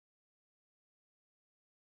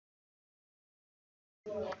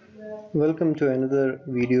Welcome to another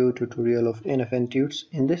video tutorial of NFN Tuts.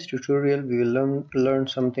 In this tutorial we will learn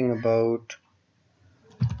something about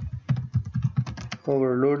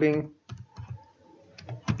overloading.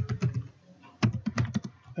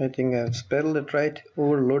 I think I've spelled it right.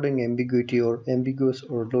 Overloading ambiguity or ambiguous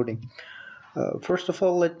overloading. First of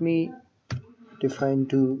all, let me define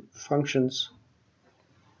two functions: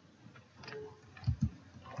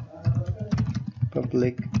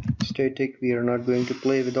 public, static. We are not going to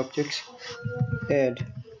play with objects. Add.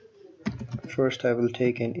 First I will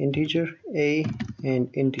take an integer a and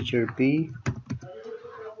integer b,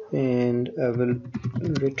 and I will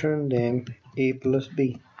return them a plus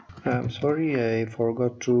b. I'm sorry, I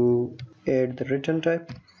forgot to add the return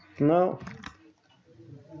type. Now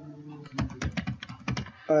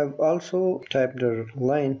I've also typed a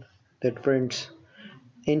line that prints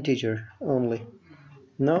integer only.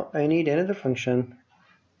 Now I need another function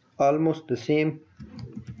almost the same,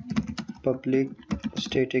 public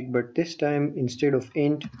static, but this time instead of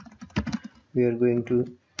int we are going to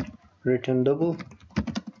return double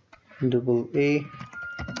a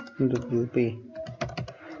double b,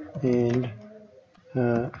 and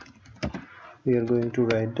we are going to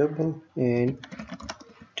write double and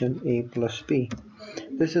return a plus b.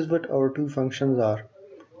 This is what our two functions are.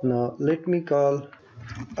 Now let me call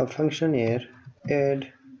a function here,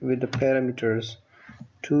 add, with the parameters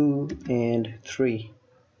 2 and 3,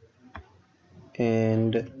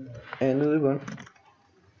 and another one,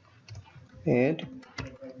 add,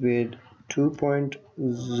 with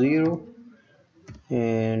 2.0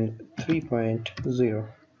 and 3.0.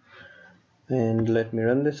 and let me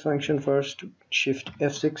run this function first. Shift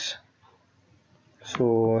F6.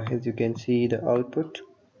 So as you can see, the output,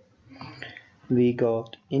 we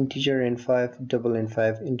got integer and 5, double and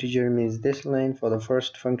 5. Integer means this line for the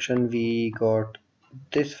first function, we got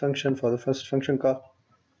this function for the first function call,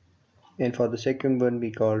 and for the second one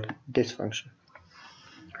we called this function.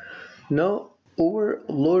 Now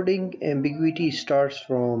overloading ambiguity starts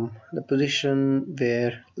from the position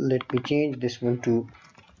where, let me change this one to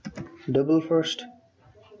double first,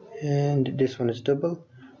 and this one is double.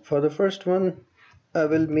 For the first one I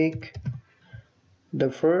will make the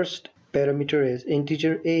first parameter as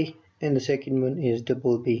integer a and the second one is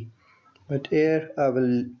double b, but here I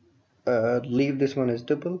will leave this one as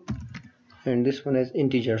double and this one as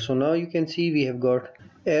integer. So now you can see we have got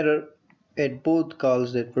error at both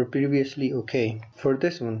calls that were previously okay. For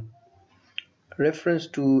this one, reference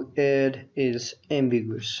to add is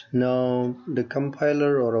ambiguous. Now the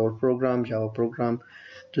compiler or our program, Java program,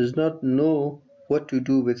 does not know what to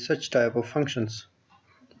do with such type of functions.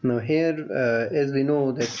 Now here, as we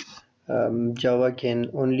know that Java can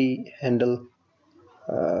only handle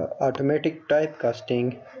automatic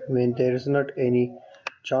typecasting when there is not any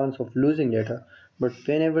chance of losing data, but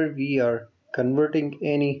whenever we are converting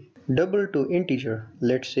any double to integer,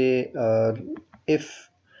 let's say if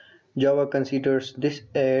Java considers this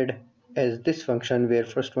add as this function where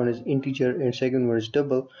first one is integer and second one is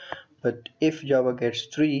double, but if Java gets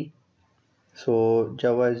 3, so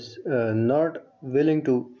Java is not willing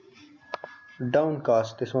to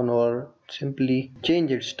downcast this one or simply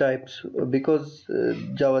change its types, because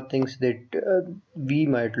Java thinks that we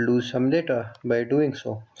might lose some data by doing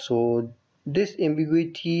so. So this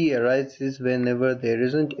ambiguity arises whenever there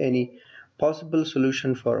isn't any possible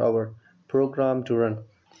solution for our program to run.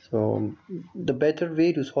 So the better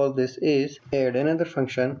way to solve this is add another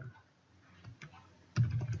function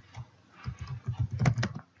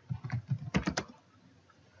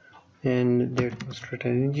and that was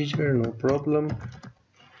return integer, no problem,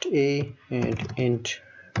 a and int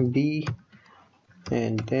b,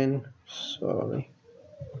 and then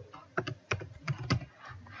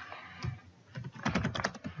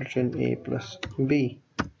return a plus b.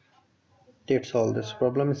 That's all. This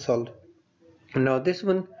problem is solved. Now this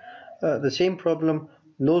one, the same problem,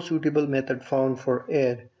 no suitable method found for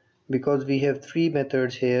add, because we have three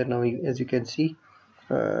methods here. Now as you can see,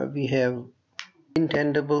 we have int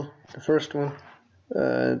and double, the first one,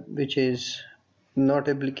 which is not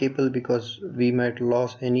applicable because we might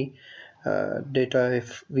lose any data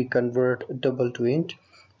if we convert double to int,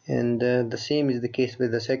 and the same is the case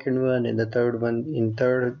with the second one and the third one. In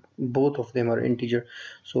third, both of them are integer.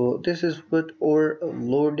 So this is what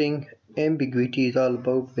overloading ambiguity is all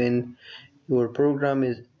about, when your program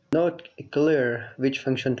is not clear which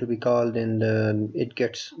function to be called and it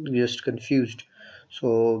gets just confused.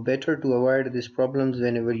 So better to avoid these problems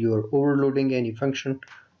whenever you are overloading any function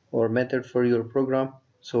or method for your program.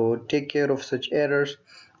 So take care of such errors,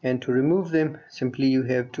 and to remove them, simply you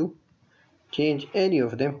have to change any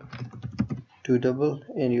of them to double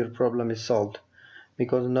and your problem is solved.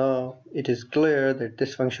 because now it is clear that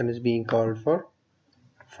this function is being called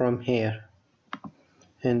from here,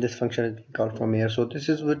 and this function is being called from here. So this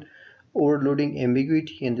is what overloading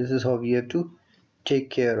ambiguity, and this is how we have to take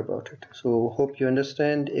care about it. So hope you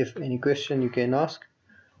understand. If any question you can ask.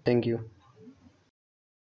 Thank you.